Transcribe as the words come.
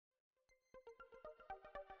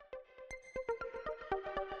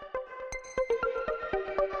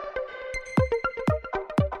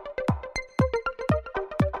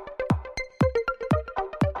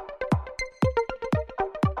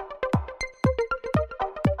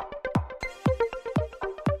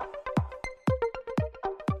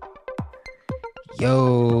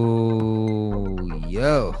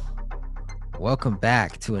Yo, welcome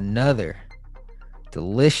back to another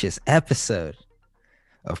delicious episode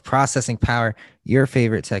of Processing Power, your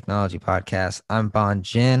favorite technology podcast. I'm Bon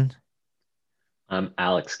Jin. I'm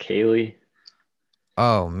Alex Cayley.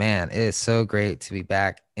 Oh man, it is so great to be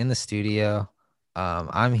back in the studio.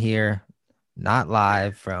 I'm here, not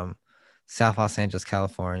live from South Los Angeles,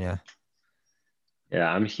 California. Yeah,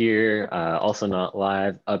 I'm here, also not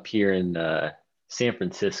live, up here in San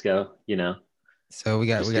Francisco, So we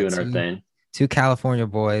just got doing our two thing. two California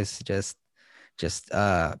boys just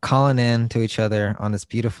calling in to each other on this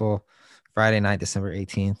beautiful Friday night, December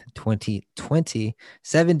 18th, 2020,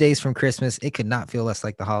 7 days from Christmas. It could not feel less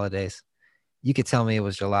like the holidays. You could tell me it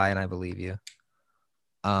was July and I believe you.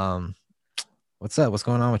 Um, what's up? What's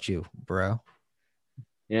going on with you, bro?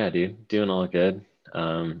 Yeah, dude, doing all good.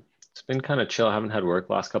 It's been kind of chill. I haven't had work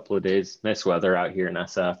last couple of days. Nice weather out here in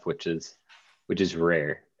SF, which is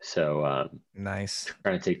rare. So Nice.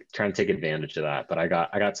 trying to take advantage of that. But I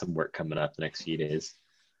got some work coming up the next few days.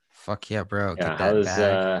 Fuck yeah, bro. Yeah, Get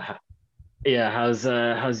that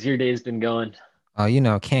bag. how's your days been going?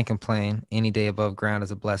 Oh, can't complain. Any day above ground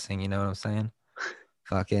is a blessing. You know what I'm saying?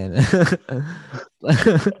 Fucking.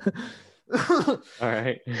 All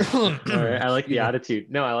right. All right. I like Excuse the me.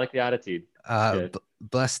 attitude. No, I like the attitude. It's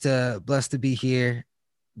good. Blessed to be here,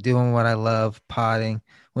 doing what I love, potting.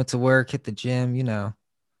 Went to work, hit the gym.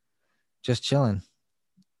 Just chilling.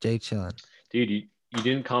 Jay chilling. Dude, you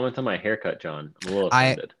didn't comment on my haircut, John. I'm a little I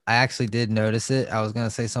offended. I actually did notice it. I was gonna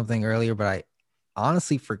say something earlier, but I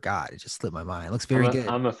honestly forgot. It just slipped my mind. It looks very good.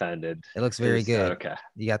 I'm offended. It looks very Is good. okay.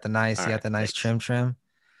 You All got right, the nice thanks. trim.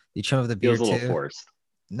 You trim of the Feels beard a little too. forced.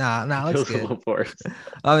 Nah, It it looks feels a good. little forced.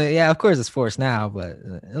 I mean, yeah, of course it's forced now, but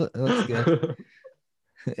it looks good.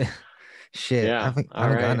 Shit, Yeah. I All haven't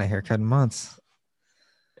gotten right. a haircut in months.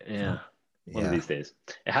 Yeah. One of Yeah, these days.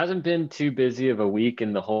 It hasn't been too busy of a week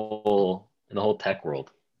in the whole tech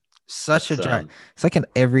world. such a That's dry. It's like an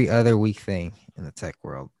every other week thing in the tech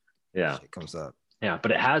world. yeah. Shit comes up. Yeah,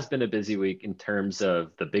 but it has been a busy week in terms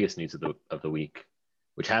of the biggest news of the week,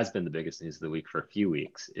 which has been the biggest news of the week for a few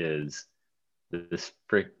weeks, is this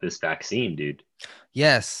vaccine, dude.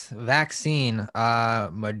 Yes, vaccine.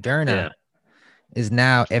 Moderna Yeah, is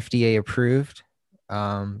now FDA approved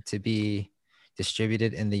to be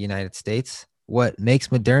distributed in the United States. What makes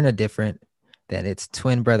Moderna different than its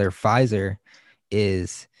twin brother Pfizer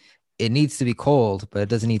is it needs to be cold, but it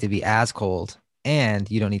doesn't need to be as cold. And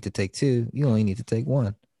you don't need to take two, you only need to take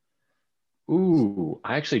one. ooh,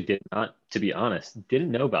 I actually did not, to be honest, didn't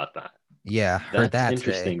know about that. Yeah, heard That's that today.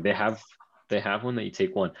 interesting. They have one that you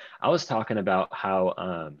take one. I was talking about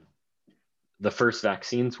how the first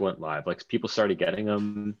vaccines went live, like people started getting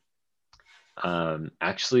them.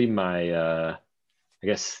 Actually, my I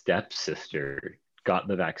guess stepsister got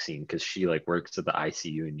the vaccine because she like works at the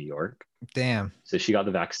ICU in New York. Damn, So she got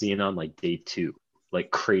the vaccine on like day two,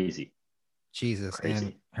 like crazy, Jesus. And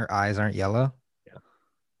crazy. her eyes aren't yellow. Yeah.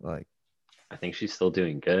 Like I think she's still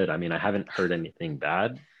doing good. I mean, I haven't heard anything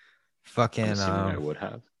bad. I'm fucking assuming I would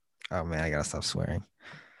have. oh man, I gotta stop swearing.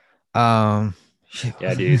 Um shit, what Yeah,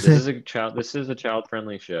 was I gonna dude, this say? is a child. This is a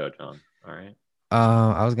child-friendly show, John. All right.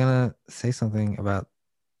 I was gonna say something about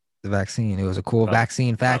the vaccine. It was a cool About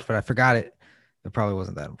vaccine fact, about but I forgot it. It probably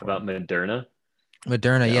wasn't that about important. Moderna.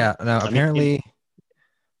 Moderna, Yeah. yeah. No, I mean, apparently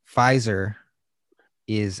Pfizer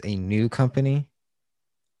is a new company.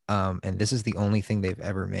 And this is the only thing they've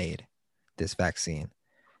ever made, this vaccine.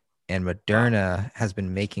 And wow. Moderna has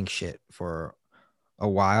been making shit for a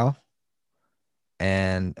while.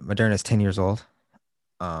 And Moderna is 10 years old.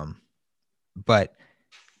 Um, but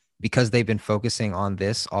because they've been focusing on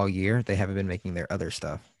this all year, they haven't been making their other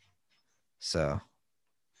stuff. So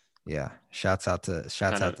yeah, shouts Kind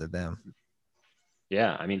out of. to them.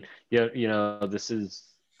 Yeah. I mean, yeah. This is.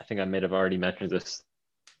 I think I might have already mentioned this,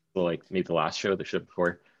 like maybe the last show, the show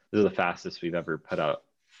before. This is the fastest we've ever put out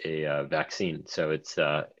a vaccine. So it's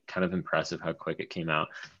kind of impressive how quick it came out.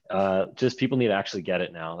 Just people need to actually get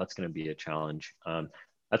it now. That's going to be a challenge.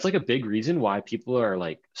 That's like a big reason why people are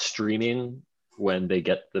like streaming when they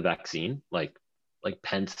get the vaccine, like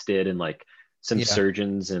Pence did, and like some Yeah,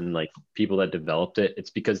 surgeons and like people that developed it. It's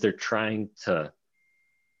because they're trying to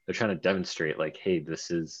demonstrate like, hey,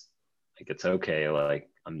 this is like it's okay. Like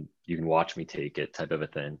you can watch me take it, type of a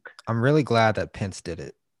thing. I'm really glad that Pence did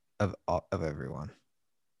it. of everyone.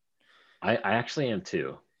 I actually am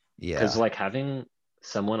too. Because Yeah. like having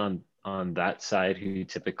someone on that side who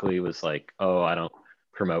typically was like, oh, I don't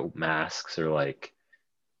promote masks or like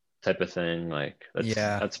type of thing, like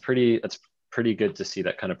Yeah. that's pretty good to see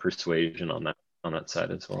that kind of persuasion on that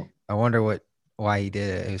side as well. I wonder why he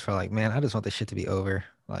did it. He was probably like, man, I just want this shit to be over.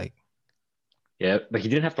 Like, Yeah, but he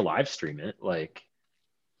didn't have to live stream it. Like,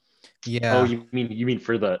 oh, yeah. you mean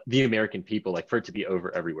for the American people, like for it to be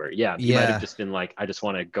over everywhere. Yeah, he might have Yeah. just been like, I just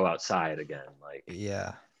want to go outside again. Like,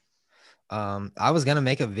 Yeah. I was gonna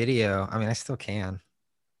make a video. I mean, I still can.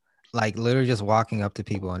 Like literally just walking up to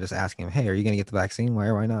people and just asking them, hey, are you gonna get the vaccine? Why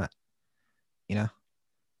or why not? You know?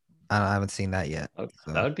 I haven't seen that yet. that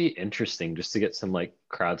So, would be interesting just to get some like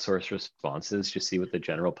crowdsourced responses, just see what the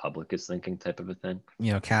general public is thinking, type of a thing.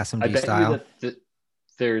 Cassim I D bet you style. that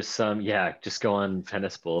there's some, yeah, just go on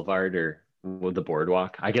Venice Boulevard or with the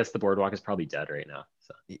boardwalk. I guess the boardwalk is probably dead right now.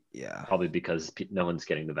 So Yeah. probably because no one's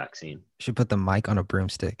getting the vaccine. Should put the mic on a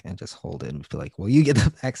broomstick and just hold it and be like, will you get the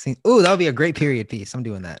vaccine? Oh, that would be a great period piece. I'm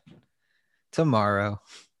doing that tomorrow.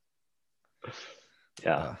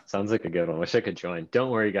 Yeah, Uh, sounds like a good one. Wish I could join. Don't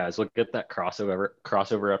worry, guys. We'll get that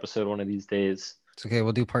crossover episode one of these days. it's okay.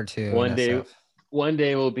 We'll do part 2 and One day, SF. one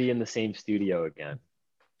day we'll be in the same studio again.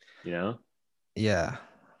 You know? Yeah.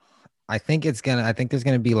 I think there's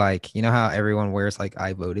gonna be like, you know how everyone wears like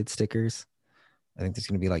I voted stickers? I think there's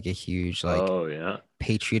gonna be like a huge like Oh yeah.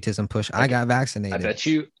 patriotism push. I Like, got I vaccinated. bet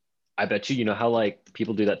you, you know how like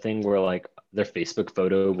people do that thing where like their Facebook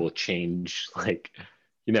photo will change, like,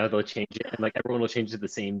 they'll change it and like everyone will change to the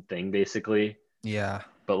same thing basically, Yeah.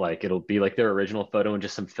 but like it'll be like their original photo and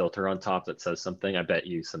just some filter on top that says something. I bet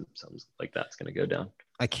you some like that's gonna go down.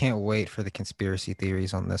 I can't wait for the conspiracy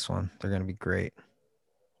theories on this one. They're gonna be great.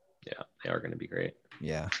 Yeah, they are gonna be great.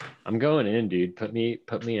 Yeah. I'm going in, dude. Put me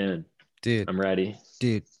in. Dude, I'm ready.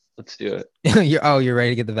 dude. Let's do it. You're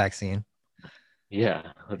ready to get the vaccine.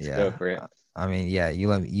 Yeah, let's go Yeah. for it. I mean, yeah, you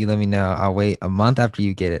let me know. I'll wait a month after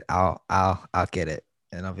you get it. I'll get it.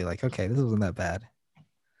 And I'll be like, okay, this wasn't that bad.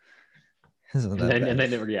 This wasn't that And bad.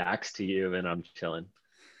 then it reacts to you, and I'm chilling.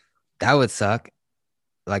 That would suck.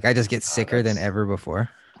 Like I just get sicker than That's ever before.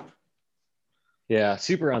 Yeah,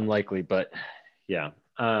 super unlikely, but yeah.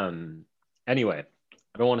 Anyway,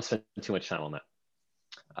 I don't want to spend too much time on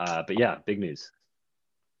that. But yeah, big news,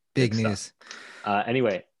 Big big stuff. news.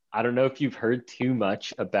 Anyway, I don't know if you've heard too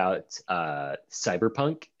much about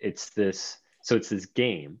Cyberpunk. It's this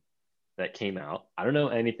game that came out. I don't know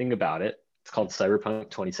anything about it. It's called Cyberpunk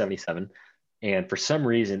 2077, and for some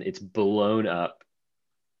reason, it's blown up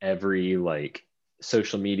every like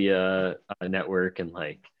social media network and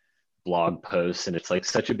like blog posts, and it's like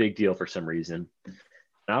such a big deal for some reason. And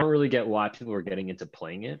I don't really get why people are getting into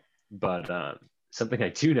playing it, but something I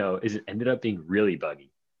do know is it ended up being really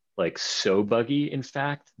buggy, like so buggy, in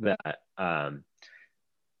fact, that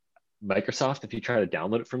Microsoft, if you try to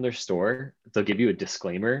download it from their store, they'll give you a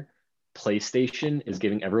disclaimer. PlayStation is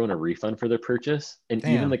giving everyone a refund for their purchase. And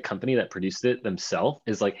even Damn. the company that produced it themselves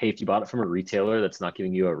is like, hey, if you bought it from a retailer that's not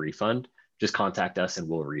giving you a refund, just contact us and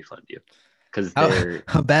we'll refund you. Because How they're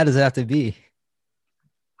how bad does it have to be?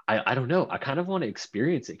 I don't know. I kind of want to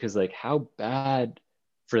experience it because like how bad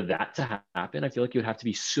for that to happen, I feel like it would have to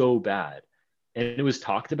be so bad. And it was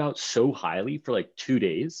talked about so highly for like 2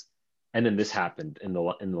 days, and then this happened in the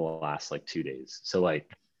last like 2 days. So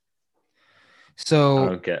like I So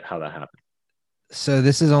don't get how that happened. so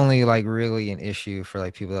this is only like really an issue for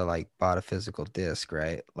like people that like bought a physical disc,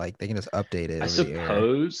 right? Like they can just update it I over the air.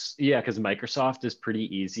 suppose, yeah, because Microsoft is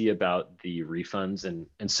pretty easy about the refunds, and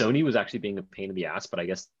Sony was actually being a pain in the ass, but I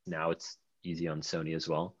guess now it's easy on Sony as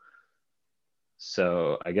well.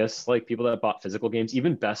 So I guess like people that bought physical games,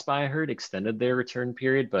 even Best Buy, I heard, extended their return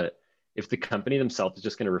period. But if the company themselves is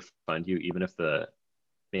just going to refund you, even if the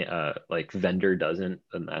like vendor doesn't,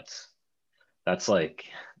 then that's like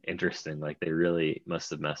interesting. Like they really must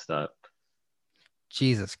have messed up.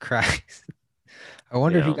 Jesus Christ. I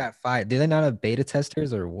wonder You if he know? got fired. Do they not have beta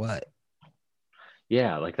testers or what?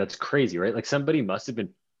 Yeah, like that's crazy, right? Like somebody must have been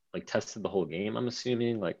like tested the whole game. I'm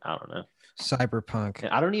assuming. Like I don't know. Cyberpunk. And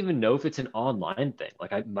I don't even know if it's an online thing.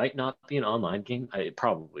 Like I might not be an online game. It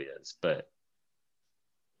probably is, but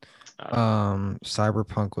I don't know.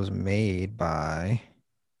 Cyberpunk was made by,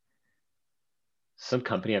 Some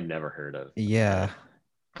company I've never heard of. yeah,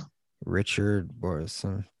 Richard or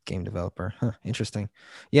some game developer. Huh, interesting.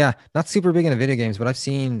 Yeah, not super big into video games, but I've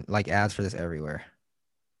seen like ads for this everywhere.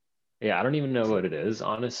 Yeah, I don't even know what it is,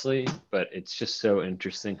 honestly, but it's just so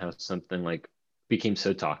interesting how something like became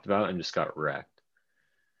so talked about and just got wrecked.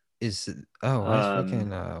 Is why is Um,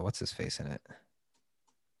 fucking what's his face in it?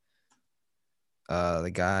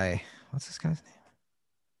 The guy, what's this guy's name?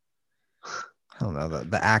 I don't know,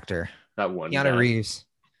 the actor. That one Keanu guy. Reeves.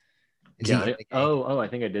 Is he in Keanu. the game? Oh, I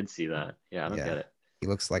think I did see that. Yeah, I don't Yeah. get it. He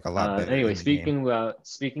looks like a lot better Anyway, in the game.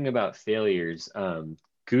 speaking about failures,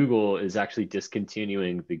 Google is actually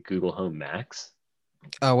discontinuing the Google Home Max.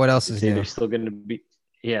 Oh, what else They is say they're new? still going to be,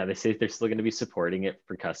 yeah, they say they're still going to be supporting it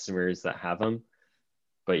for customers that have them.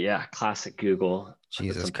 But yeah, classic Google put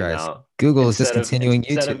Jesus something Christ. out Google is discontinuing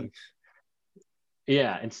instead YouTube. of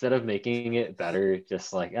yeah, instead of making it better,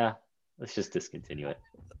 just like let's just discontinue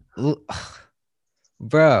it.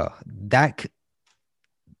 Bro, that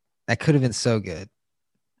could have been so good.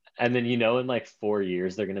 And then in like 4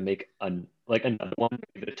 years they're gonna make like another one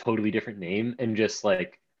with a totally different name and just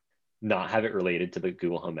like not have it related to the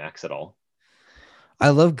Google Home Max at all. I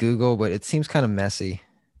love Google, but it seems kind of messy.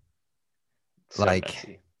 So Like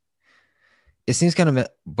messy. it seems kind of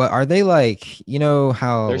but are they like, you know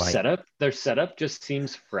how like Their setup just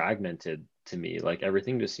seems fragmented to me. Like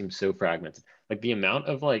everything just seems so fragmented. Like the amount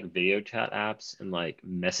of like video chat apps and like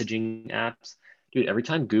messaging apps, dude, every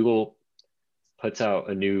time Google puts out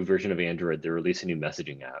a new version of Android, they release a new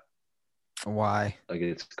messaging app. why? Like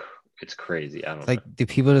it's crazy. I don't know. Like do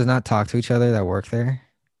people just not talk to each other that work there?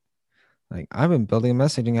 Like I've been building a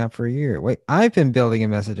messaging app for a year. Wait, I've been building a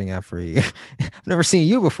messaging app for a year. I've never seen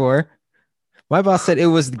you before. My boss said it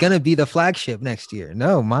was gonna be the flagship next year.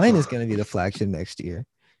 No, mine is gonna be the flagship next year.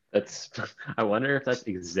 That's I wonder if that's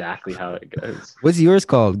exactly how it goes. What's yours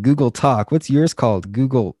called? Google Talk. What's yours called?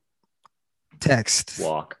 Google Text.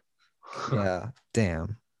 Walk. Yeah,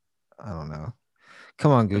 damn. I don't know.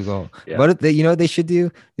 Come on, Google. Yeah. What they, you know what they should do?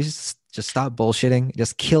 They just stop bullshitting.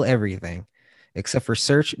 Just kill everything, except for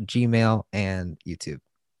search, Gmail, and YouTube,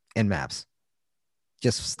 and Maps.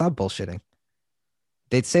 Just stop bullshitting.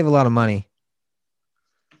 They'd save a lot of money.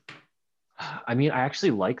 I mean, I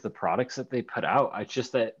actually like the products that they put out. It's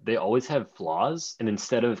just that they always have flaws, and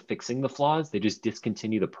instead of fixing the flaws, they just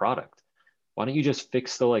discontinue the product. Why don't you just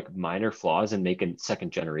fix the like minor flaws and make a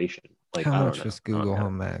second generation? Like, How I don't much know. was I don't Google get it.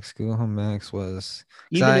 Home Max? Google Home Max was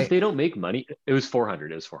because Even if they don't make money, it was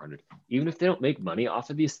 400. It was 400. Even if they don't make money off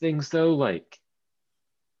of these things, though, like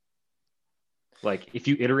if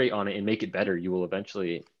you iterate on it and make it better, you will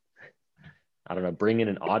eventually, I don't know, bring in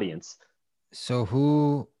an audience. so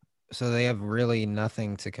who so they have really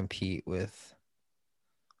nothing to compete with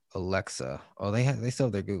Alexa. Oh, they still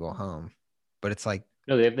have their Google Home, but it's like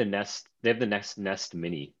No, they have the Nest. They have the Nest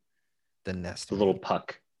Mini, the Nest the little Mini.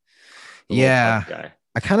 puck, the little Yeah, puck guy.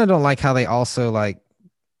 I kind of don't like how they also like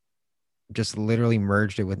just literally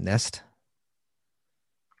merged it with Nest,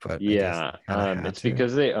 but I guess Yeah, they kind of had it's to.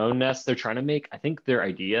 because they own Nest. They're trying to make. I think their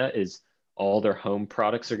idea is all their home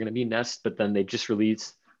products are going to be Nest, but then they just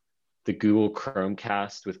released the Google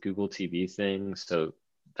Chromecast with Google TV thing, so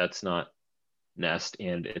that's not Nest,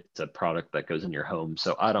 and it's a product that goes in your home.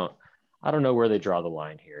 So I don't know where they draw the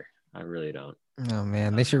line here. I really don't. Oh man, I don't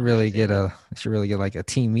understand it. they should really get like a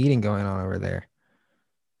team meeting going on over there.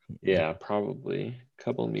 Yeah, probably a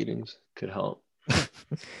couple of meetings could help.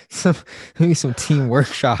 some maybe some team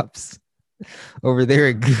workshops over there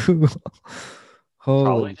at Google. Probably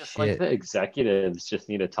Holy just like shit. the executives just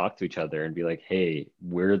need to talk to each other and be like, "Hey,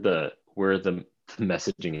 we're the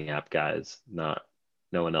messaging app guys, not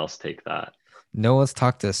no one else take that." No one's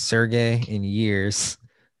talked to Sergey in years.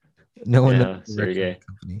 No one knows Yeah, the direction of Sergey. the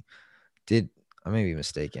company. Did I may be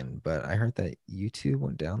mistaken, but I heard that YouTube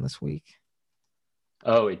went down this week.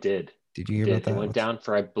 Oh, it did. Did you It hear about did. It that? went down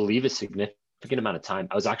for I believe a significant amount of time.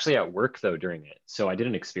 I was actually at work though during it, so I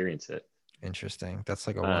didn't experience it. Interesting. That's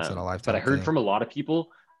like a once in a But I lifetime heard thing. from a lot of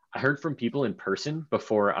people. I heard from people in person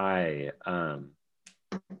before I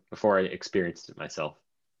experienced it myself.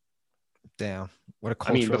 Damn. What a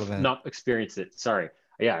I mean, cultural event. not experienced it. Sorry.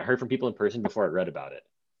 Yeah, I heard from people in person before I read about it,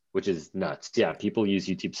 which is nuts. Yeah, people use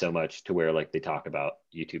YouTube so much to where like they talk about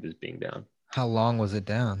YouTube as being down. How long was it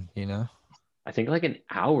down? You know? I think like an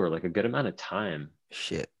hour, like a good amount of time.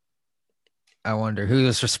 Shit. I wonder who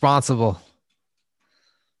was responsible.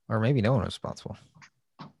 Or maybe no one was responsible.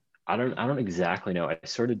 I don't exactly know. I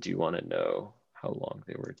sort of do want to know how long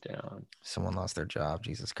they were down. Someone lost their job.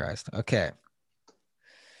 Jesus Christ. Okay.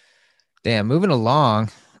 Damn, moving along.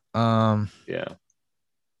 Yeah.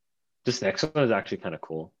 This next one is actually kind of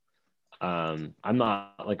cool. I'm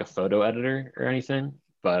not like a photo editor or anything,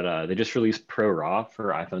 but they just released Pro Raw for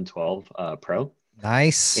iPhone 12 Pro,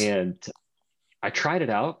 Nice. and I tried it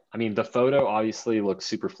out. I mean, the photo obviously looks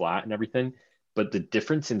super flat and everything, but the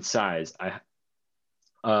difference in size,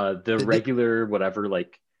 the Th- regular whatever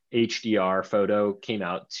like HDR photo came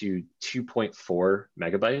out to 2.4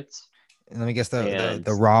 megabytes, Let me guess the and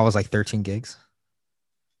raw was like 13 gigs.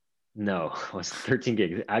 No, it was 13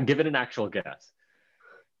 gigs. I'll give it an actual guess.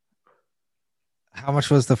 How much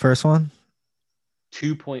was the first one?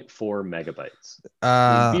 2.4 megabytes.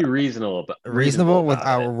 I mean, Uh, be reasonable, but reasonable reasonable with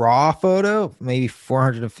about a it. raw photo, maybe Yeah.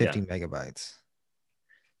 450 megabytes.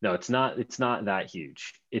 No, it's not. It's not that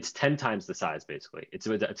huge. It's 10 times the size, basically. It's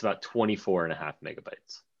about 24 and a half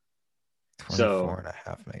megabytes. 24 So and a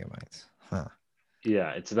half megabytes. Huh.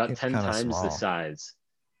 yeah, it's about It's 10 kind of times the small. size.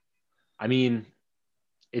 I mean,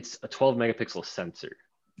 it's a 12 megapixel sensor.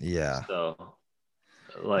 Yeah. So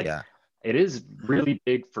like Yeah. it is really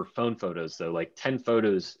big for phone photos though. Like 10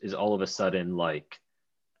 photos is all of a sudden like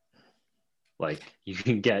you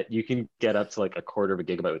can get up to like a quarter of a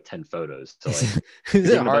gigabyte with 10 photos. So like Is you're it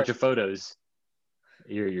taking a hard? bunch of photos,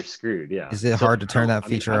 you're screwed. Yeah. Is it So hard to turn that I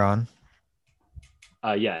mean, feature on?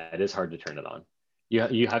 yeah, it is hard to turn it on.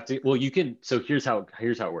 You have to. Well, you can. So here's how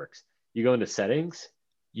it works. You go into settings.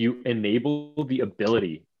 You enable the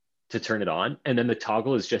ability to turn it on, and then the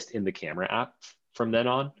toggle is just in the camera app from then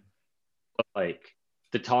on. But like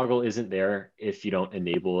the toggle isn't there if you don't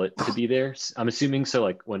enable it to be there. I'm assuming so.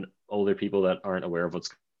 Like when older people that aren't aware of what's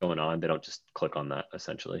going on, they don't just click on that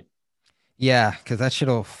essentially. Yeah, because that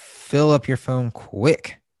shit'll fill up your phone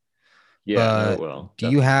quick. Yeah, no, it But will do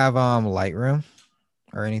you definitely. have Lightroom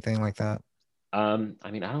or anything like that? I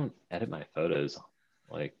mean, I don't edit my photos.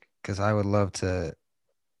 Like, Because I would love to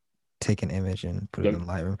take an image and put it yeah, in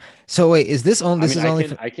Lightroom. So wait, is this on? I This mean, is I only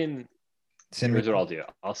can, for I can. send me. Here's what I'll do.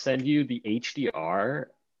 I'll send you the HDR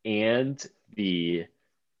and the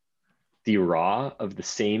raw of the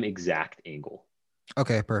same exact angle.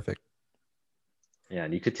 Okay, perfect. Yeah,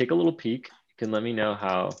 and you could take a little peek. You can let me know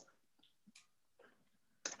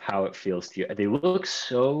how it feels to you. They look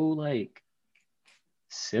so like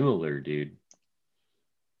similar, dude.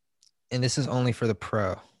 And this is only for the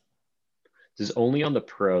Pro. This is only on the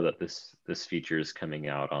Pro that this feature is coming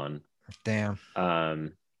out on. Damn.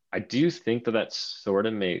 Um, I do think that sort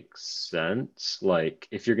of makes sense. Like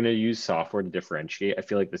if you're gonna use software to differentiate, I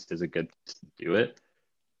feel like this is a good place to do it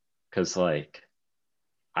because like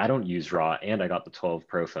I don't use RAW and I got the 12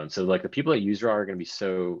 Pro phone. So like the people that use RAW are going to be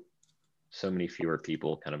so many fewer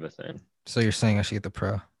people kind of a thing. So you're saying I should get the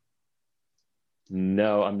Pro?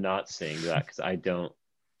 No, I'm not saying that because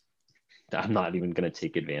I'm not even going to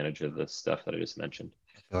take advantage of the stuff that I just mentioned.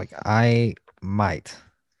 I feel like I might.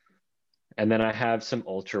 And then I have some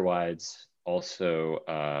ultra wides also.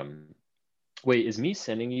 Wait, is me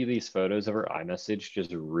sending you these photos over iMessage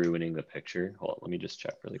just ruining the picture? Hold on, let me just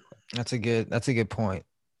check really quick. That's a good point.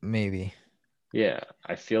 Maybe. Yeah,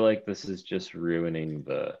 I feel like this is just ruining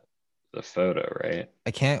the photo, right?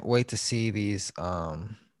 I can't wait to see these Oh no,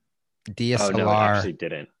 it DSLR actually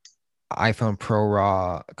didn't. iPhone Pro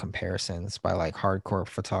RAW comparisons by like hardcore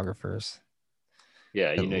photographers. Yeah,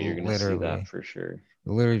 It you're gonna see that literally for sure.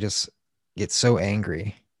 literally just get so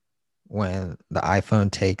angry when the iPhone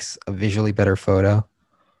takes a visually better photo,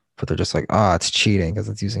 but they're just like, oh, it's cheating because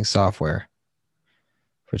it's using software,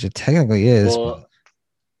 which it technically is. But Well,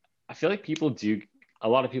 I feel like a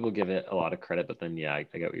lot of people give it a lot of credit, but then yeah, I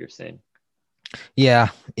get what you're saying. yeah,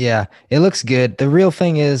 yeah, it looks good. The real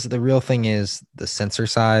thing is the sensor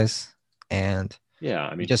size, and Yeah,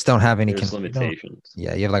 I you mean, just don't have any there's con you don't limitations.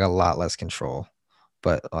 yeah, you have like a lot less control,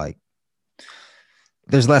 but like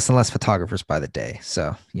there's less and less photographers by the day.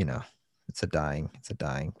 So, it's a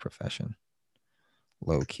dying profession,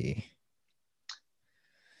 low key.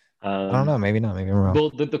 I don't know, Um, maybe not, maybe I'm wrong. well,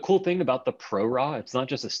 the cool thing about the Pro RAW, it's not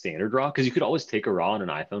just a standard RAW because you could always take a RAW on an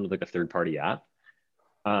iPhone with like a third-party app.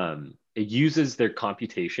 It uses their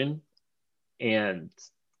computation and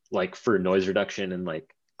like for noise reduction and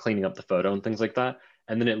like cleaning up the photo and things like that.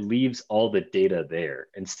 And then it leaves all the data there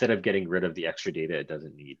instead of getting rid of the extra data it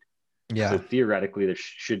doesn't need. So Yeah, theoretically, there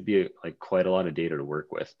should be like quite a lot of data to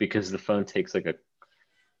work with because the phone takes like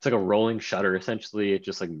it's like a rolling shutter essentially. It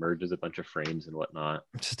just like merges a bunch of frames and whatnot.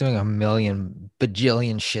 just doing a million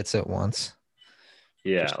bajillion shits at once.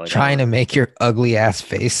 Yeah, Just like I trying to don't. make your ugly ass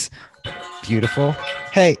face beautiful.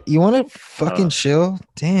 Hey, you want to fucking Uh, chill?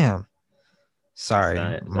 Damn. Sorry, is my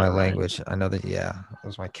that Ryan? language. I know that, yeah, it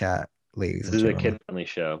was my cat, ladies This and is a gentlemen. kid-friendly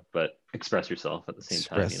show, but express yourself at the same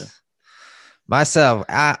time. You know. Express myself.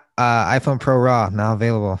 iPhone Pro Raw now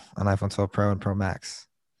available on iPhone 12 Pro and Pro Max,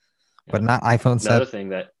 but Yeah. not iPhone 7, Another thing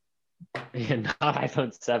that yeah, not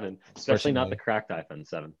iPhone 7, especially not the unfortunately. cracked iPhone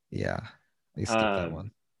 7. Yeah, they skipped that Um,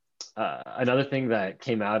 one. Another thing that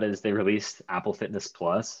came out is they released Apple Fitness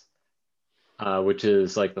Plus, which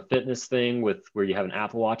is like the fitness thing with where you have an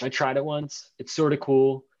Apple Watch. I tried it once. It's sort of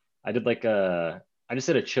cool. I did I just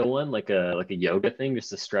did a chill one, like a yoga thing, just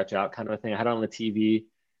to stretch out kind of a thing. I had it on the TV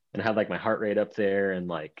and I had like my heart rate up there and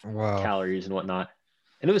like Whoa. calories and whatnot.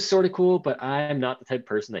 and it was sort of cool, but I'm not the type of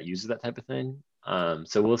person that uses that type of thing.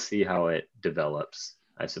 So we'll see how it develops,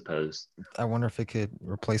 I suppose. I wonder if it could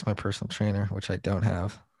replace my personal trainer, which I don't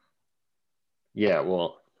have. Yeah,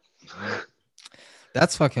 well,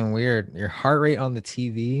 That's fucking weird. Your heart rate on the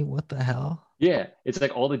TV? What the hell? yeah, it's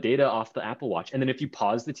like all the data off the Apple Watch, and then if you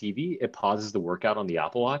pause the TV, it pauses the workout on the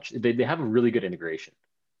Apple Watch. They have a really good integration.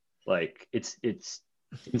 Like it's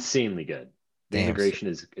insanely good. The Damn. integration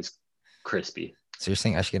is crispy. So you're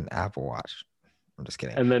saying I should get an Apple Watch? I'm just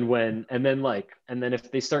kidding. And then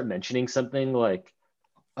if they start mentioning something like,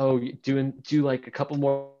 oh, do like a couple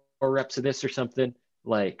more reps of this or something,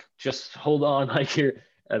 like just hold on, like here,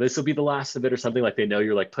 this will be the last of it or something, like they know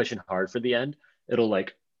you're like pushing hard for the end, it'll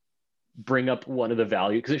like bring up one of the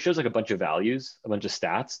value because it shows like a bunch of values, a bunch of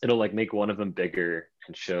stats. It'll like make one of them bigger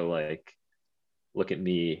and show like, look at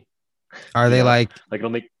me. Are they like it'll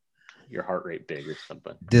make your heart rate big or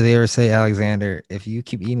something? Do they ever say, Alexander, if you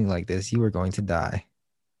keep eating like this, you are going to die?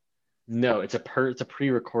 No, it's a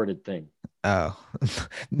pre-recorded thing. Oh,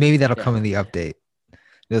 maybe that'll come in the update.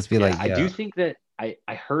 It'll be like, I do think that I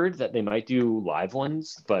heard that they might do live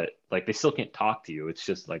ones, but like they still can't talk to you. It's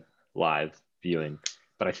just like live viewing.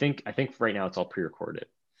 But I think right now it's all pre-recorded.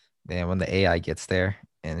 Damn, when the AI gets there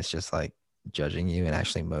and it's just like judging you and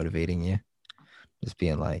actually motivating you, just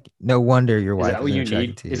being like, no wonder your wife is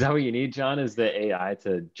attracted to you. Is that what you need, John? Is the AI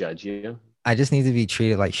to judge you? I just need to be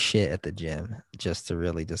treated like shit at the gym just to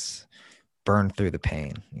really just burn through the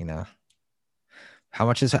pain, you know? How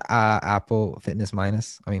much is Apple Fitness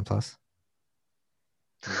Plus?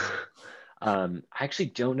 I actually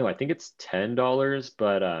don't know. I think it's $10,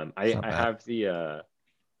 but I have the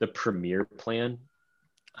Premier plan.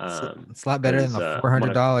 It's a lot better than the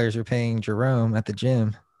 $400 you're paying Jerome at the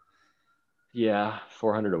gym. Yeah,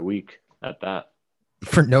 $400 a week at that.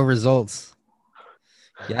 For no results.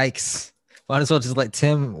 Yikes. Might as well just let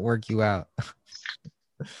Tim work you out.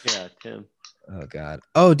 Yeah, Tim. Oh God.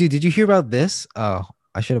 Oh, dude, did you hear about this? Oh,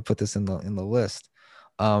 I should have put this in the list.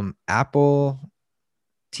 Apple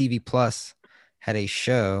TV Plus had a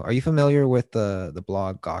show. Are you familiar with the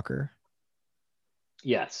blog Gawker?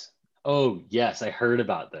 Yes. Oh, yes, I heard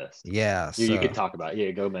about this. Yeah. You could talk about it.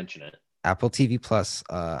 Yeah, go mention it. Apple TV Plus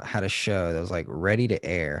had a show that was like ready to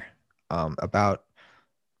air about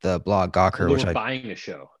the blog Gawker, which I buying a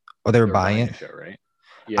show. Oh, they were buying it? A show, right?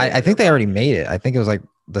 Yeah, I think they already made it. I think it was like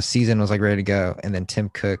the season was like ready to go, and then Tim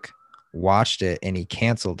Cook watched it and he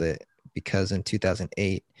canceled it because in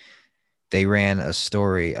 2008 they ran a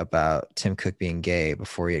story about Tim Cook being gay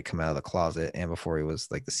before he had come out of the closet and before he was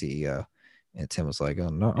like the CEO. And Tim was like, "Oh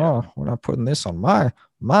no, we're not putting this on my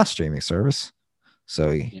streaming service."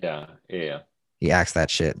 So he axed that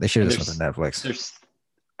shit. They should have just went to Netflix.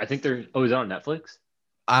 I think they're. Oh, is it on Netflix?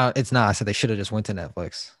 It's not. I said they should have just went to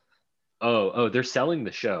Netflix. Oh, they're selling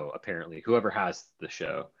the show apparently. Whoever has the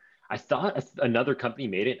show. I thought another company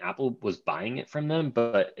made it. Apple was buying it from them,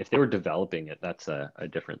 but if they were developing it, that's a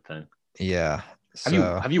different thing. Yeah.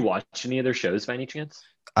 So, have you watched any of their shows by any chance?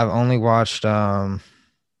 I've only watched The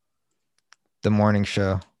Morning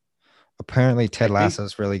Show. Apparently Ted Lasso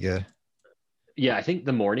is really good. Yeah, I think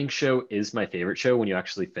The Morning Show is my favorite show when you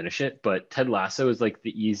actually finish it, but Ted Lasso is like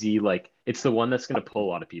the easy, like it's the one that's going to pull a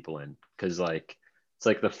lot of people in because like it's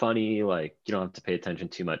like the funny, like you don't have to pay attention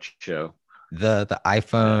too much show. The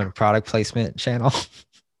iPhone product placement channel.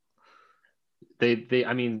 They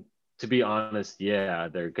I mean, to be honest, yeah,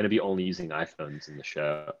 they're going to be only using iPhones in the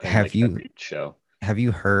show. Have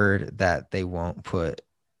you heard that they won't put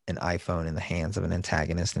an iPhone in the hands of an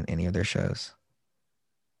antagonist in any of their shows?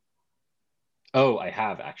 Oh, I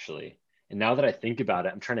have actually. And now that I think about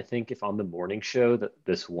it, I'm trying to think if on The Morning Show that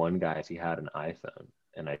this one guy, if he had an iPhone,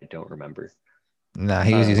 and I don't remember. Nah,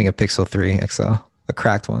 he was using a Pixel 3 XL, a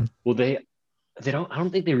cracked one. Well, I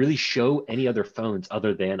don't think they really show any other phones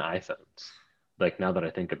other than iPhones. Like now that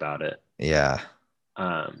I think about it. Yeah.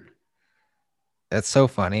 It's so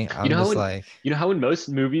funny. You know how in most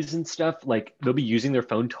movies and stuff, like they'll be using their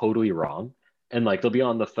phone totally wrong. And like they'll be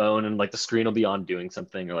on the phone and like the screen will be on doing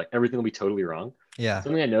something or like everything will be totally wrong. Yeah.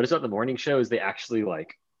 Something I noticed about The Morning Show is they actually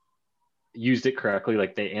like used it correctly.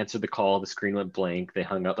 Like they answered the call, the screen went blank, they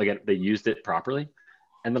hung up, like they used it properly.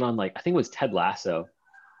 And then on like, I think it was Ted Lasso,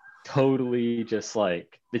 totally just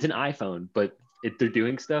like, it's an iPhone, but they're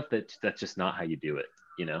doing stuff that's just not how you do it,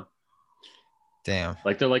 you know? Damn.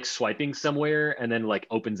 Like they're like swiping somewhere and then like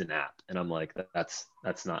opens an app. And I'm like, that's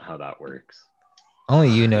not how that works.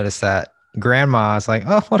 Only you noticed that. Grandma's like,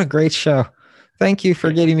 oh, what a great show. Thank you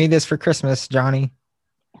for getting me this for Christmas, Johnny.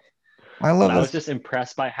 I was just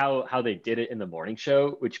impressed by how they did it in The Morning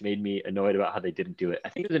Show, which made me annoyed about how they didn't do it. I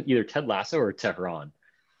think it was in either Ted Lasso or Tehran,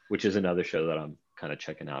 which is another show that I'm kind of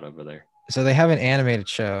checking out over there. So they have an animated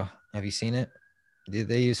show. Have you seen it? Did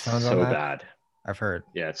they use phones on So that? bad. I've heard.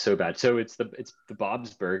 Yeah, it's so bad. So it's the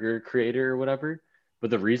Bob's Burger creator or whatever. But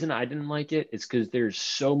the reason I didn't like it is because there's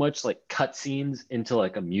so much like cutscenes into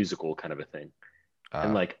like a musical kind of a thing,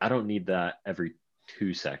 and Uh, like I don't need that every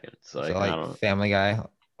 2 seconds. so Like I like don't. Family Guy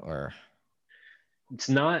or It's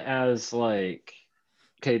not as like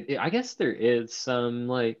okay. I guess there is some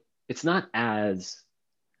like it's not as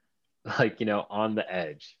like on the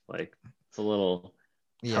edge. Like it's a little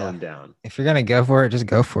yeah. toned down. If you're gonna go for it, just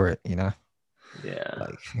go for it. Yeah.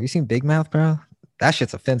 Like, have you seen Big Mouth, bro? That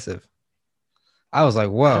shit's offensive. I was like, I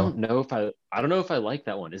whoa, don't know if I don't know if I like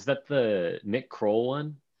that one. Is that the Nick Kroll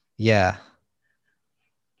one? yeah,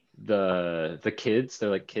 The kids, they're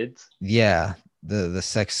like kids. yeah. The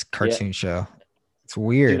sex Yeah, cartoon show. It's dude,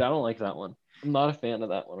 weird. I don't like that one. I'm not a fan of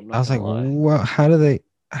that one. I'm I not was gonna like, lie. whoa, how do they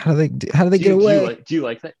Do get you do you away? like do you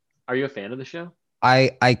like that? Are you a fan of the show?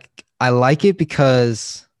 I I I like it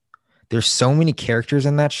because there's so many characters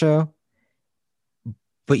in that show,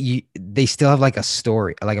 but they still have like a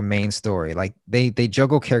story, like a main story. Like they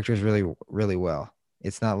juggle characters really really well.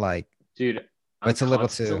 It's not like, Dude, but I'm it's a little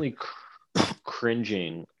too. constantly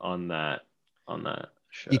cringing on that You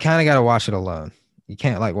show kind of got to watch it alone. You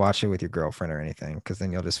can't like watch it with your girlfriend or anything because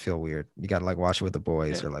then you'll just feel weird. You got to like watch it with the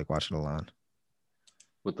boys yeah, or like watch it alone.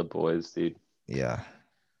 with the boys, dude. Yeah.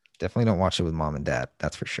 Definitely don't watch it with mom and dad.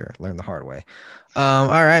 That's for sure. Learn the hard way. All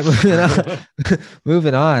right, moving on.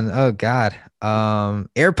 Moving on. Oh God.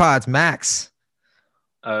 AirPods Max.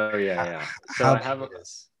 Oh yeah, How, yeah. So how I big have it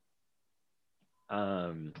is?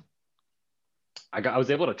 um I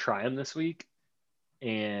was able to try them this week.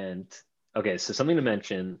 And okay, so something to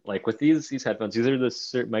mention, like with these headphones, these are the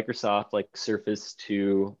Microsoft like Surface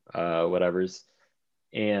 2 whatever's,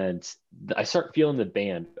 and I start feeling the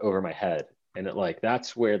band over my head, and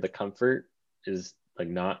that's where the comfort is like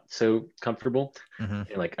not so comfortable, Mhm.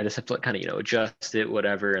 and like I just have to like kind of adjust it,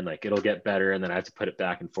 whatever, and like it'll get better, and then I have to put it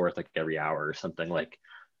back and forth like every hour or something.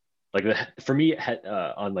 For me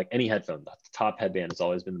on like any headphone, the top headband has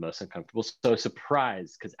always been the most uncomfortable. So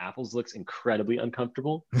surprised because Apple's looks incredibly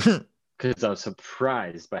uncomfortable because I was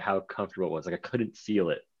surprised by how comfortable it was. Like I couldn't feel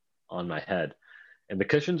it on my head, and the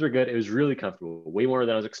cushions were good. It was really comfortable, way more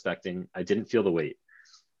than I was expecting. I didn't feel the weight.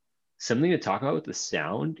 Something to talk about with the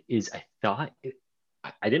sound is I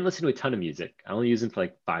didn't listen to a ton of music. I only used them for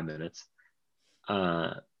like 5 minutes.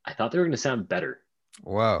 I thought they were going to sound better.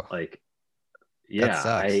 Whoa. Like That yeah,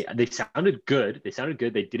 sucks. they sounded good. They sounded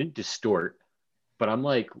good. They didn't distort, but I'm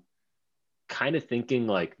like kind of thinking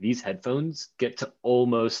like these headphones get to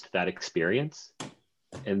almost that experience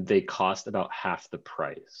and they cost about half the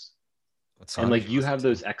price. What And song did like you listen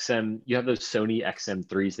to? you have those Sony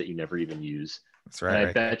XM3s that you never even use. That's And right,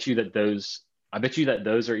 right there. I bet you that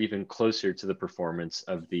those are even closer to the performance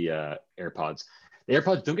of the AirPods. The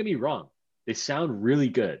AirPods, don't get me wrong, they sound really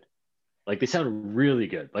good. Like they sound really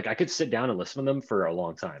good. Like I could sit down and listen to them for a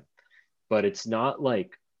long time, but it's not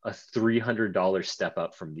like a $300 step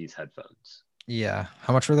up from these headphones. Yeah.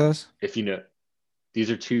 How much were those? If you know, these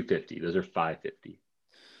are 250. Those are 550.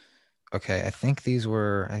 Okay, I think these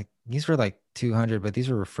were like 200, but these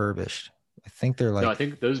were refurbished. I think they're No, like, I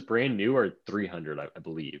think those brand new are 300. I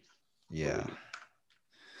believe. yeah.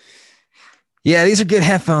 Yeah, these are good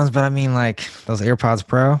headphones, but I mean like those AirPods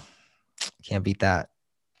Pro, can't beat that.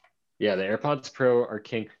 Yeah, the AirPods Pro are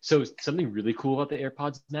king. So something really cool about the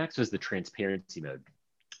AirPods Max was the transparency mode.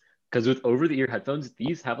 Because with over-the-ear headphones,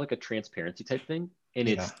 these have like a transparency type thing, and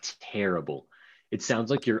Yeah. it's terrible. It sounds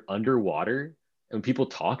like you're underwater, and when people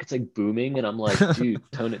talk, it's like booming, and I'm like, dude,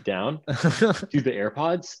 tone it down. Dude, the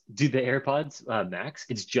AirPods Max,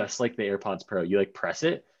 it's just like the AirPods Pro. You like press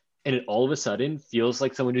it, and it all of a sudden feels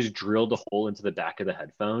like someone just drilled a hole into the back of the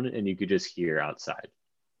headphone, and you could just hear outside.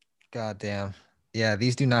 God damn. Yeah,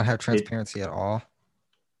 these do not have It, transparency at all.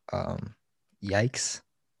 Um, Yikes.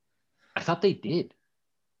 I thought they did.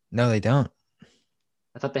 No, they don't.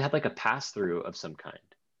 I thought they had like a pass through of some kind.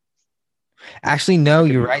 Actually, I no,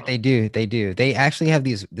 could you're be right. wrong. They do. They do. They actually have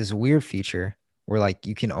this weird feature where like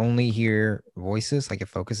you can only hear voices, like it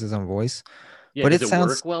focuses on voice. Yeah, But does it it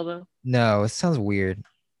work sounds well though? no, it sounds weird.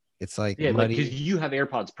 It's like Yeah, like because muddy. you have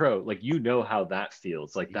AirPods Pro, like you know how that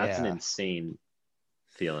feels. Like that's an Yeah. insane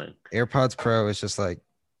feeling. AirPods Pro is just like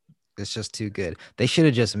it's just too good. They should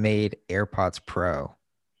have just made AirPods Pro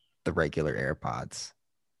the regular AirPods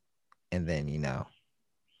and then,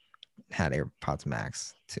 had AirPods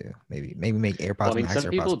Max too. Maybe make Well, I AirPods mean, Max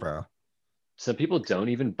AirPods Pro. some people don't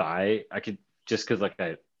even buy. I could just because like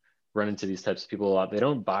I run into these types of people a lot. They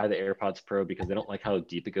don't buy the AirPods Pro because they don't like how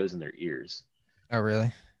deep it goes in their ears. Oh,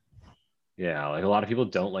 really? Yeah, like a lot of people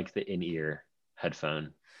don't like the in-ear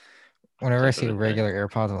headphone Whenever I type see of a a thing. regular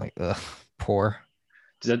AirPods, I'm like, ugh, poor,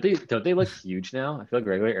 Don't they look huge now? I feel like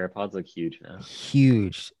regular AirPods look huge now.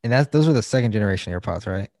 huge. And those are the second generation AirPods,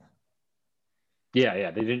 right? Yeah,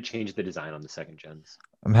 yeah. They didn't change the design on the second gens.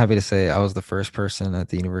 I'm happy to say I was the first person at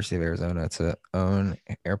the University of Arizona to own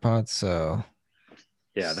AirPods. So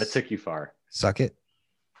Yeah, that took you far. suck it.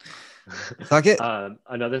 Suck it.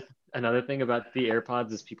 Another thing about the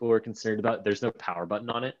AirPods is people were concerned about there's no power button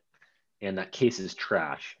on it, and that case is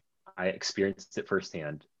trash. I experienced it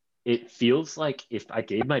firsthand. It feels like if I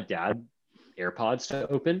gave my dad AirPods to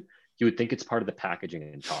open, he would think it's part of the packaging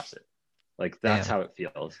and toss it. Like that's Damn, how it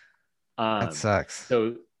feels. that Um, sucks.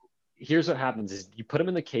 so here's what happens is you put them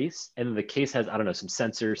in the case, and the case has, I don't know, some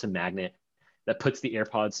sensor, some magnet that puts the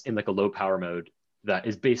AirPods in like a low power mode that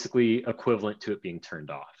is basically equivalent to it being turned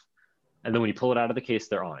off. And then when you pull it out of the case,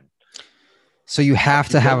 they're on. So you Now, have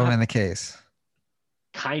if you to have don't them have in the case.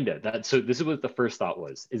 kind of that, so this is what the first thought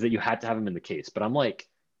was, is that you had to have them in the case. But I'm like,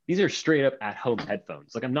 these are straight up at home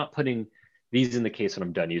headphones. Like I'm not putting these in the case when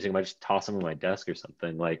I'm done using them. I just toss them on my desk or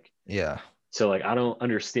something. Like, Yeah. so like I don't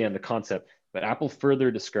understand the concept. But Apple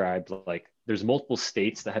further described like there's multiple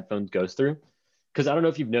states the headphones goes through. Because I don't know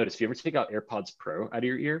if you've noticed, if you ever take out AirPods Pro out of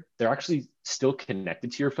your ear, they're actually still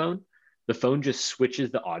connected to your phone. The phone just switches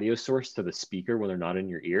the audio source to the speaker when they're not in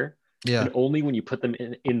your ear. Yeah. And only when you put them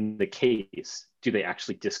in the case do they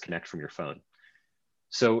actually disconnect from your phone.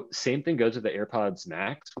 So same thing goes with the AirPods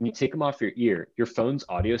Max. When you take them off your ear, your phone's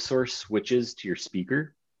audio source switches to your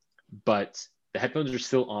speaker, but the headphones are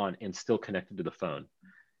still on and still connected to the phone.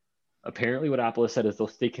 Apparently what Apple has said is they'll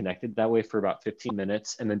stay connected that way for about 15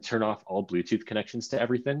 minutes and then turn off all Bluetooth connections to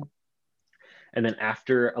everything. And then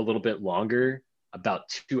after a little bit longer, about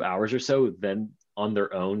 2 hours or so, then on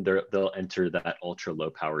their own, they'll enter that ultra low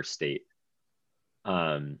power state.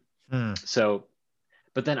 Um, Hmm. so,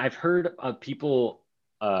 but then I've heard of people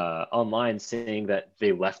online saying that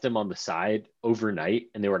they left them on the side overnight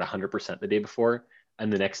and they were at 100% the day before.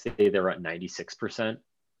 And the next day they were at 96%.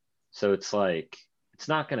 So it's like, it's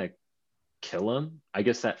not going to kill them. I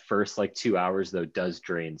guess that first like 2 hours though does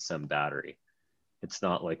drain some battery. It's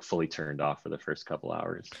not like fully turned off for the first couple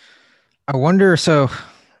hours. I wonder. So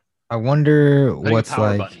I wonder Putting a what's power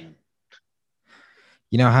like, button.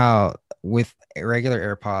 you know, how with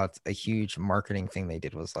regular AirPods, a huge marketing thing they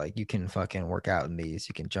did was like, you can fucking work out in these.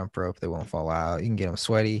 You can jump rope. They won't fall out. You can get them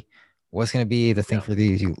sweaty. What's going to be the thing Yeah. for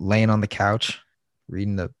these? You laying on the couch,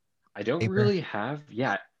 reading the I don't paper. really have,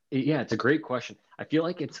 yeah, it's a great question. I feel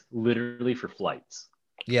like it's literally for flights.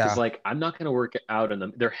 Because Yeah. like I'm not gonna work out on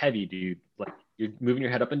them. They're heavy, dude. Like you're moving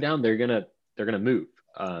your head up and down, they're gonna move.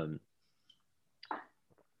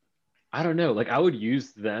 I don't know. Like I would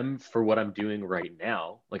use them for what I'm doing right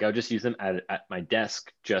now. Like I would just use them at my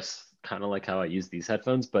desk, just kind of like how I use these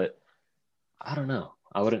headphones, but I don't know.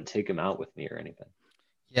 I wouldn't take them out with me or anything.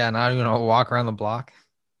 Yeah. Not even gonna walk around the block.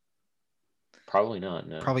 Probably not,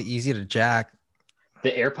 no. Probably easy to jack.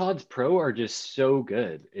 The AirPods Pro are just so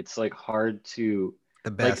good. It's like hard to The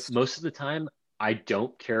like best. most of the time I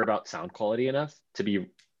don't care about sound quality enough to be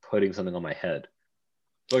putting something on my head.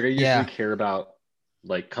 Like I usually Yeah. care about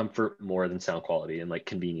like comfort more than sound quality and like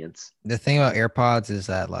convenience. The thing about AirPods is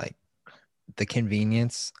that like the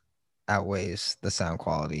convenience outweighs the sound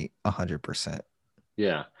quality 100%.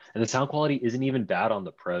 Yeah. And the sound quality isn't even bad on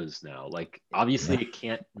the pros now. Like obviously Yeah. it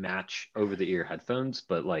can't match over the ear headphones,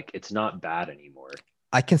 but like it's not bad anymore.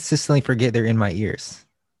 I consistently forget they're in my ears.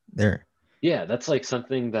 They're Yeah, that's like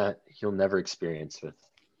something that you'll never experience with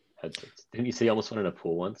headsets. Didn't you say you almost went in a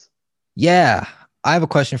pool once? Yeah. I have a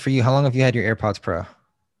question for you. How long have you had your AirPods Pro?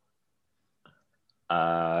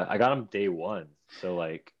 I got them day one. So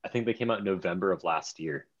like I think they came out in November of last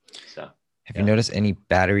year. So Have you yeah. noticed any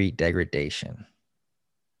battery degradation?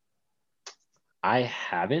 I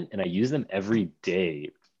haven't and I use them every day,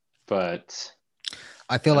 but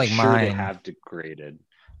I feel I'm like sure they mine, have degraded.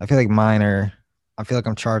 I feel like mine are, I feel like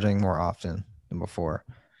I'm charging more often than before.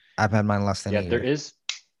 I've had mine less than a Yeah, there year. is.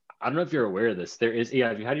 I don't know if you're aware of this. There is,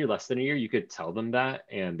 yeah, if you had your less than a year, you could tell them that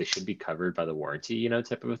and they should be covered by the warranty,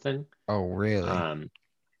 type of a thing. Oh, really? Um,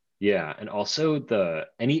 yeah, and also the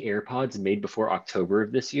any AirPods made before October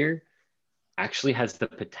of this year actually has the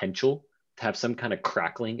potential to have some kind of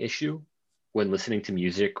crackling issue when listening to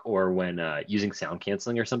music or when using sound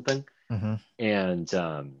canceling or something. Mm-hmm.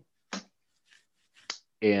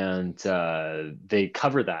 And they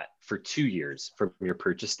cover that for 2 years from your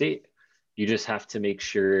purchase date. You just have to make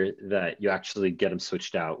sure that you actually get them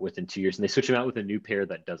switched out within 2 years, and they switch them out with a new pair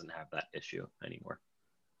that doesn't have that issue anymore.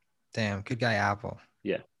 Damn, good guy, Apple.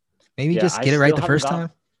 Yeah, Maybe yeah. just I get it right still the haven't first got. time.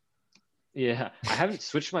 Yeah, I haven't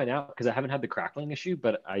switched mine out because I haven't had the crackling issue,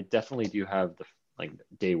 but I definitely do have like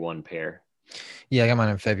day one pair. Yeah, I got mine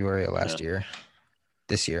in February of Yeah. last year.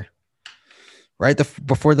 This year, right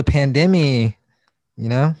before the pandemic. You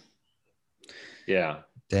know, Yeah.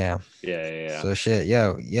 damn. Yeah. So shit,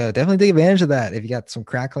 definitely take advantage of that. If you got some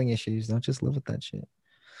crackling issues, don't just live with that shit.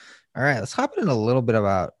 All right, let's hop in a little bit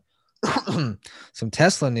about some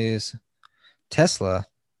Tesla news. Tesla,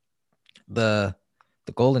 the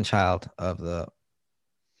golden child of the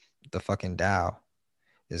fucking Dow,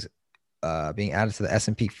 is being added to the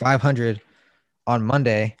S&P 500 on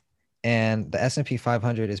Monday, and the S&P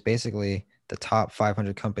 500 is basically the top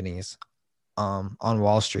 500 companies on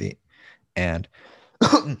Wall Street, and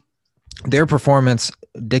their performance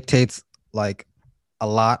dictates like a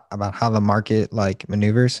lot about how the market like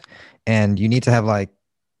maneuvers, and you need to have like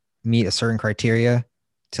meet a certain criteria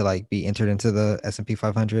to like be entered into the S&P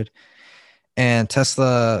 500. And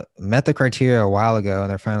Tesla met the criteria a while ago, and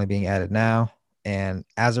they're finally being added now. And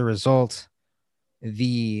as a result,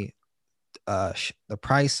 the the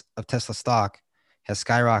price of Tesla stock has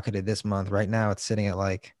skyrocketed this month. Right now, it's sitting at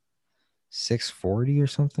like 640 or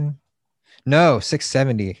something. No,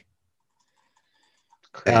 670.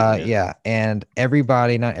 Crazy, man. Yeah, and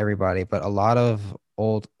everybody, not everybody, but a lot of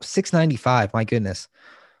old 695. My goodness,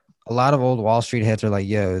 a lot of old Wall Street heads are like,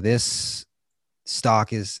 "Yo, this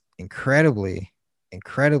stock is incredibly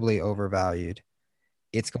overvalued.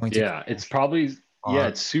 It's going to Yeah, it's probably yeah, on."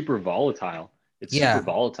 it's super volatile. It's super Yeah,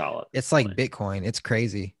 volatile at this it's like point. Bitcoin. It's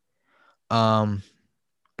crazy. Um,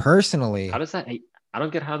 How personally, does that I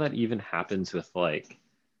don't get how that even happens with like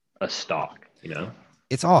a stock, you know?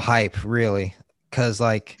 it's all hype, really, because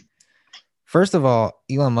like, first of all,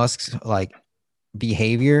 Elon Musk's like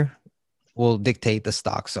behavior will dictate the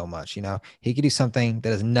stock so much. You know, he could do something that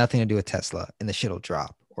has nothing to do with Tesla, and the shit will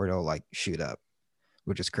drop or it'll like shoot up,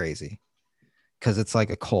 which is crazy because it's like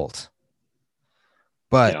a cult.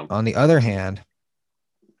 But Yeah. on the other hand,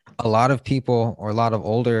 a lot of people or a lot of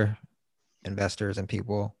older investors and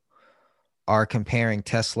people are comparing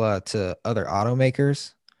Tesla to other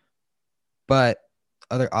automakers, but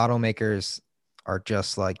other automakers are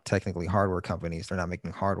just like technically hardware companies. They're not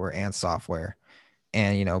making hardware and software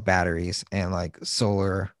and, you know, batteries and like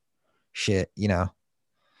solar shit, you know.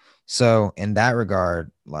 So in that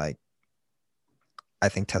regard, like I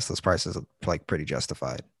think Tesla's price is like pretty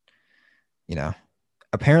justified, you know.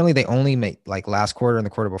 Apparently they only make like last quarter and the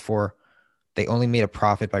quarter before, they only made a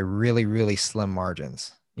profit by really slim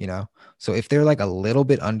margins, you know. So if they're like a little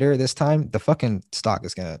bit under this time, the fucking stock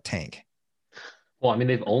is gonna tank. Well, I mean,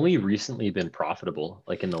 they've only recently been profitable,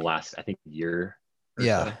 like in the last, I think, year or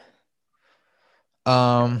Yeah. so. Yeah.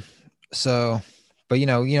 Um, so, but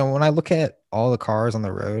when I look at all the cars on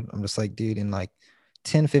the road, I'm just like, dude, in like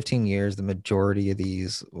 10, 15 years, the majority of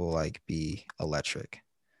these will like be electric.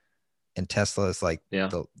 And Tesla is like Yeah.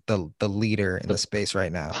 the leader in the The space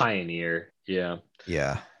right now. pioneer. Yeah.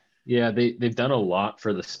 Yeah. Yeah, they've done a lot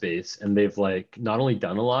for the space, and they've like not only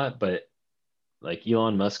done a lot, but like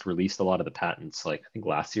Elon Musk released a lot of the patents like I think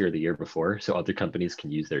last year or the year before, so other companies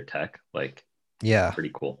can use their tech. Like Yeah.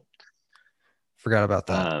 pretty cool. Forgot about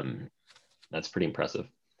that. Um, that's pretty impressive.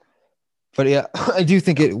 But yeah, I do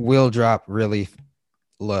think it will drop really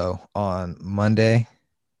low on Monday.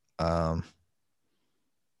 Um,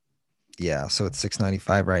 yeah, so it's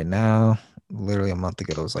 695 right now. Literally a month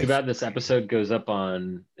ago, it was Too like bad this episode goes up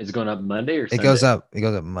on is going up Monday or it goes Sunday. up. It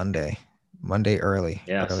goes up Monday. Monday early.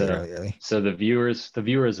 Yeah, Early. so the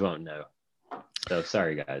viewers won't know. So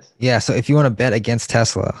sorry guys. Yeah, so if you want to bet against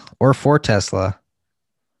Tesla or for Tesla,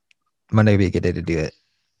 Monday would be a good day to do it.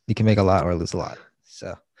 You can make a lot or lose a lot.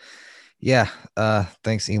 So yeah,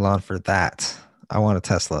 thanks Elon for that. I want a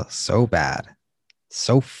Tesla so bad.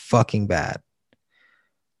 So fucking bad.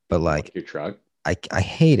 But like Like your truck. I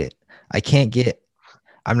hate it. I can't get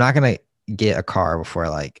I'm not gonna get a car before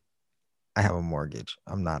like I have a mortgage.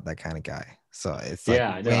 I'm not that kind of guy. So it's like Yeah,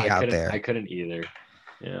 I know. way out I there. couldn't either.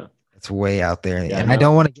 Yeah. It's way out there. Yeah, And I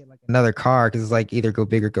don't no. want to get like another car because it's like either go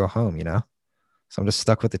big or go home, you know? So I'm just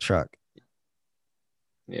stuck with the truck.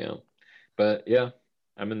 Yeah. But yeah,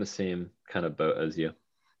 I'm in the same kind of boat as you.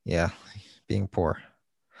 Yeah, being poor.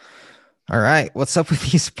 All right. What's up with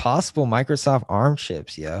these possible Microsoft ARM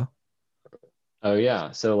chips, yo? Oh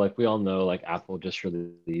yeah. So like we all know, like Apple just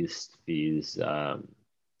released these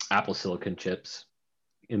Apple Silicon chips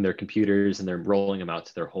in their computers, and they're rolling them out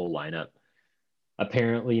to their whole lineup.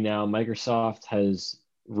 Apparently now Microsoft has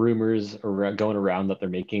rumors going around that they're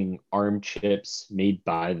making ARM chips made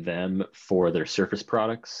by them for their Surface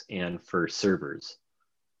products and for servers.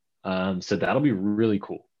 So that'll be really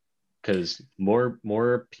cool because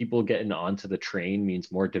more people getting onto the train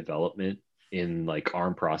means more development in like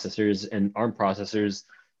ARM processors, and ARM processors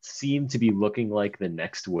seem to be looking like the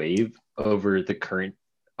next wave over the current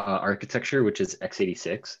architecture, which is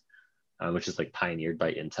x86, which is like pioneered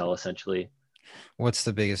by Intel essentially. What's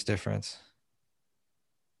the biggest difference?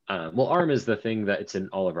 Well, ARM is the thing that it's in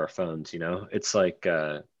all of our phones. It's like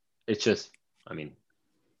it's just. I mean,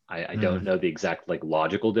 I don't Mm. know the exact like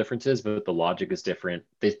logical differences, but the logic is different.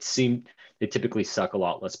 They typically suck a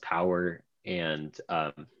lot less power and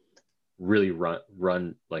really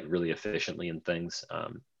run like really efficiently in things.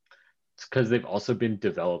 It's because they've also been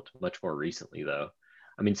developed much more recently, though.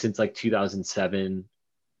 I mean, since like 2007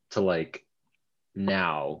 to like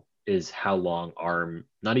now is how long ARM,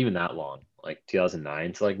 not even that long, like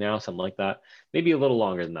 2009 to like now, something like that. Maybe a little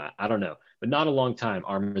longer than that. I don't know, but not a long time.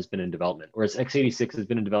 ARM has been in development, whereas x86 has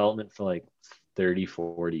been in development for like 30,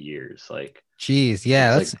 40 years. Like Jeez,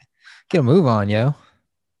 yeah, it's let's like, get a move on, yo.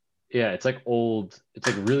 yeah, it's like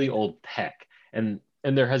really old tech. And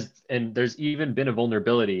there's even been a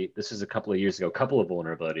vulnerability. This was a couple of years ago, a couple of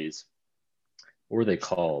vulnerabilities. What were they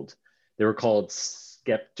called? They were called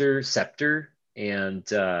Scepter,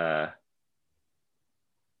 and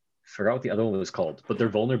forgot what the other one was called, but they're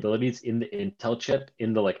vulnerabilities in the Intel chip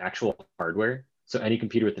in the like actual hardware. So any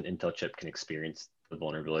computer with an Intel chip can experience the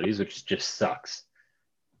vulnerabilities, which just sucks.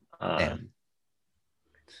 Damn. Um,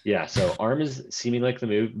 yeah, so ARM is seeming like the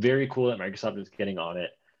move. Very cool that Microsoft is getting on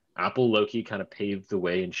it. Apple Loki kind of paved the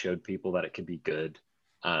way and showed people that it could be good.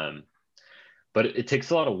 Um, but it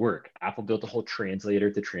takes a lot of work. Apple built a whole translator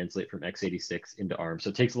to translate from x86 into ARM. So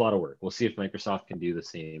it takes a lot of work. We'll see if Microsoft can do the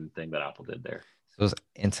same thing that Apple did there. So is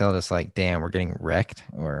Intel just like, damn, we're getting wrecked,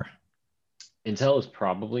 or Intel is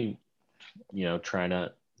probably, trying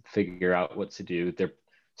to figure out what to do. They're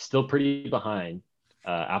still pretty behind.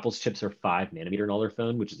 Apple's chips are 5 nanometer in all their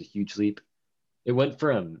phone, which is a huge leap. It went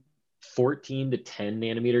from 14 to 10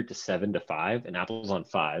 nanometer to 7 to 5, and Apple's on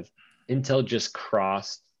 5. Intel just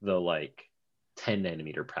crossed the like 10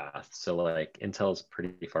 nanometer path. So like Intel's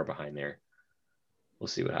pretty far behind there. We'll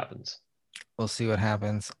see what happens. we'll see what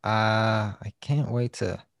happens. I can't wait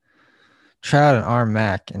to try out an ARM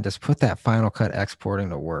Mac and just put that Final Cut exporting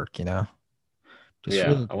to work, Just Yeah,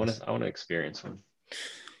 really just I want to experience one.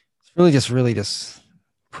 really just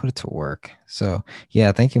put it to work. So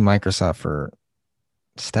yeah, thank you, Microsoft, for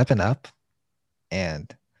stepping up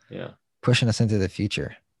and Yeah. pushing us into the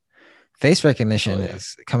future. Face Oh recognition yeah.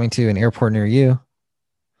 is coming to an airport near you.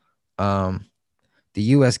 Um, the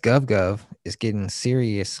US GovGov is getting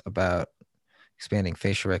serious about expanding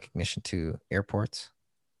facial recognition to airports.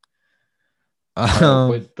 Oh,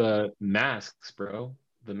 Um, but the masks, bro.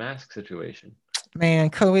 The mask situation. man,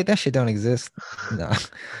 COVID, that shit don't exist. No,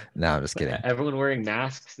 no, I'm just kidding. Everyone wearing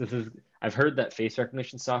masks. I've heard that face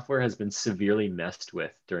recognition software has been severely messed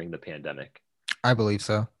with during the pandemic. I believe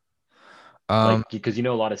so. Um, Like, because a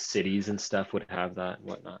lot of cities and stuff would have that and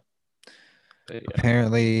whatnot. But yeah.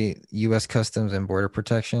 apparently, U.S. Customs and Border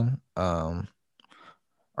Protection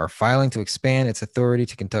are filing to expand its authority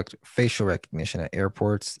to conduct facial recognition at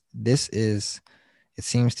airports. It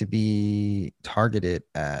seems to be targeted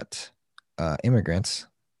at immigrants.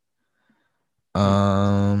 Hmm,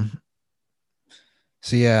 Um,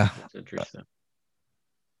 so yeah, that's interesting.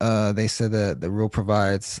 they said that the rule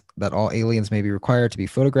provides that all aliens may be required to be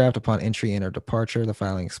photographed upon entry and or departure. The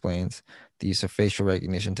filing explains the use of facial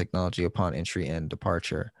recognition technology upon entry and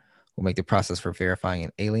departure will make the process for verifying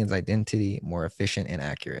an alien's identity more efficient and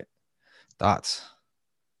accurate. Thoughts?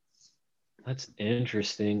 That's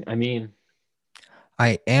interesting. I mean,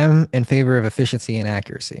 I am in favor of efficiency and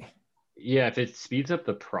accuracy, yeah, if it speeds up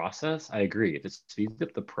the process, I agree. If it speeds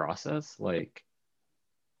up the process, like,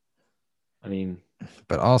 I mean,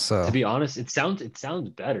 but to also be honest, it sounds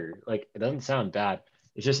better. Like, it doesn't sound bad.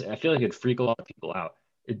 It's just I feel like it'd freak a lot of people out.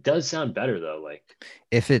 It does sound better though.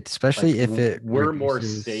 especially if it We're more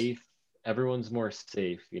reduces, safe. Everyone's more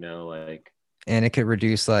safe. Like and it could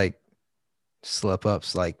reduce like slip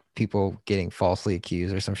ups, like people getting falsely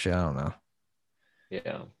accused or some shit. I don't know,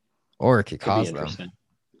 yeah, or it could could be cause them. interesting.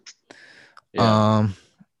 Yeah. Um,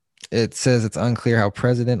 it says it's unclear how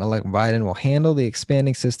President-elect Biden will handle the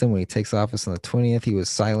expanding system when he takes office on the 20th. He was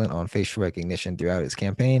silent on facial recognition throughout his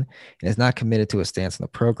campaign and is not committed to a stance on the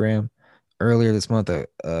program. Earlier this month,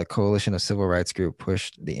 a coalition of civil rights groups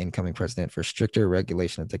pushed the incoming president for stricter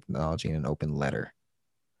regulation of technology in an open letter.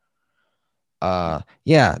 Yeah,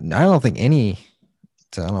 I don't think any.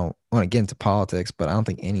 I don't want to get into politics, but I don't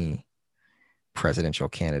think any presidential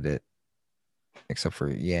candidate, except for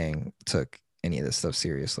Yang, took any of this stuff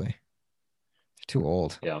seriously. They're too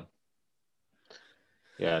old. Yeah.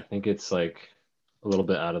 Yeah. I think it's like a little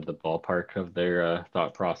bit out of the ballpark of their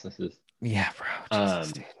thought processes. Yeah, bro. Jesus,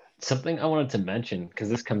 Um, dude. Something I wanted to mention because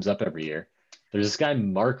this comes up every year. There's this guy,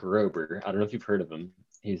 Mark Rober. I don't know if you've heard of him.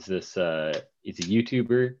 He's he's a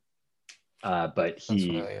YouTuber, but Sounds he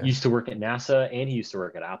familiar. used to work at NASA and he used to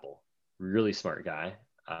work at Apple. Really smart guy.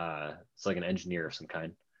 It's like an engineer of some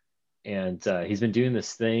kind. And he's been doing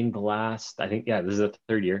this thing the last, I think, yeah, this is the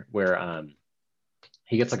third year where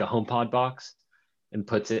he gets like a HomePod box and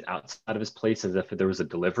puts it outside of his place as if there was a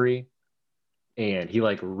delivery, and he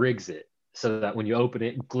like rigs it so that when you open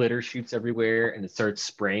it, glitter shoots everywhere and it starts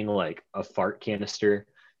spraying like a fart canister.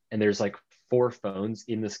 And there's like 4 phones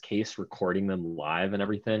in this case recording them live and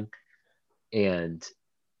everything. And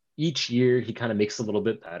each year he kind of makes a little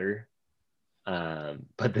bit better.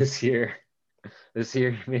 But this year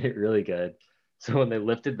he made it really good. So when they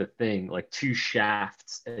lifted the thing, like 2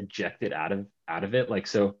 shafts ejected out of it. Like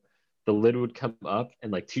so the lid would come up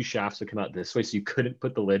and like 2 shafts would come out this way. So you couldn't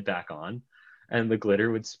put the lid back on and the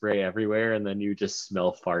glitter would spray everywhere. And then you just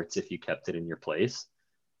smell farts if you kept it in your place.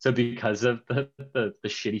 So because of the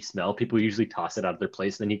shitty smell, people usually toss it out of their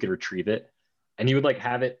place and then you could retrieve it. And you would like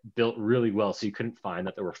have it built really well. So you couldn't find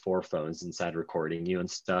that there were 4 phones inside recording you and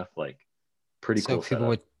stuff. Like pretty So cool people setup.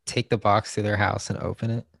 would take the box to their house and open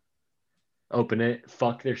it. Open it,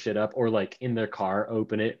 fuck their shit up, or like in their car,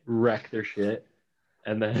 open it, wreck their shit.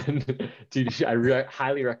 And then, dude,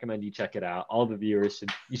 highly recommend you check it out. All the viewers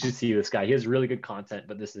should see this guy. He has really good content,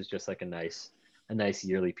 but this is just like a nice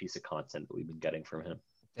yearly piece of content that we've been getting from him.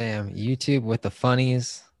 Damn, YouTube with the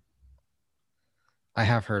funnies. I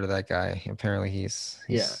have heard of that guy. Apparently he's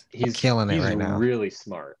Yeah, he's he's killing it he's right now. really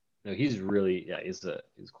smart. No, he's really, yeah, he's a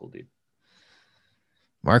cool dude.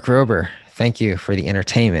 Mark Rober, thank you for the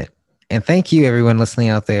entertainment. And thank you everyone listening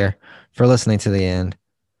out there for listening to the end.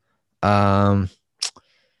 Um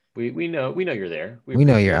We know you're there. We we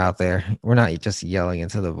know you're appreciate it. out there. We're not just yelling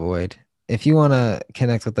into the void. If you want to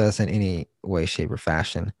connect with us in any way, shape, or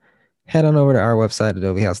fashion, head on over to our website,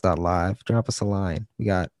 adobehouse.live. Drop us a line. We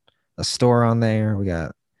got a store on there. We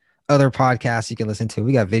got other podcasts you can listen to.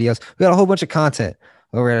 We got videos. We got a whole bunch of content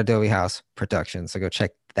over at Adobe House Productions. So go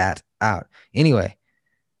check that out. Anyway,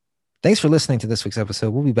 thanks for listening to this week's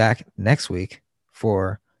episode. We'll be back next week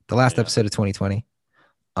for the last Yeah. episode of 2020.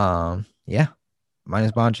 Yeah. Mine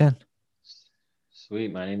is Bon Jen.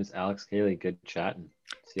 Sweet. My name is Alex Cayley. Good chatting.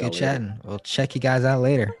 See Good y'all later. chatting. We'll check you guys out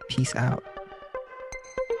later. Peace out.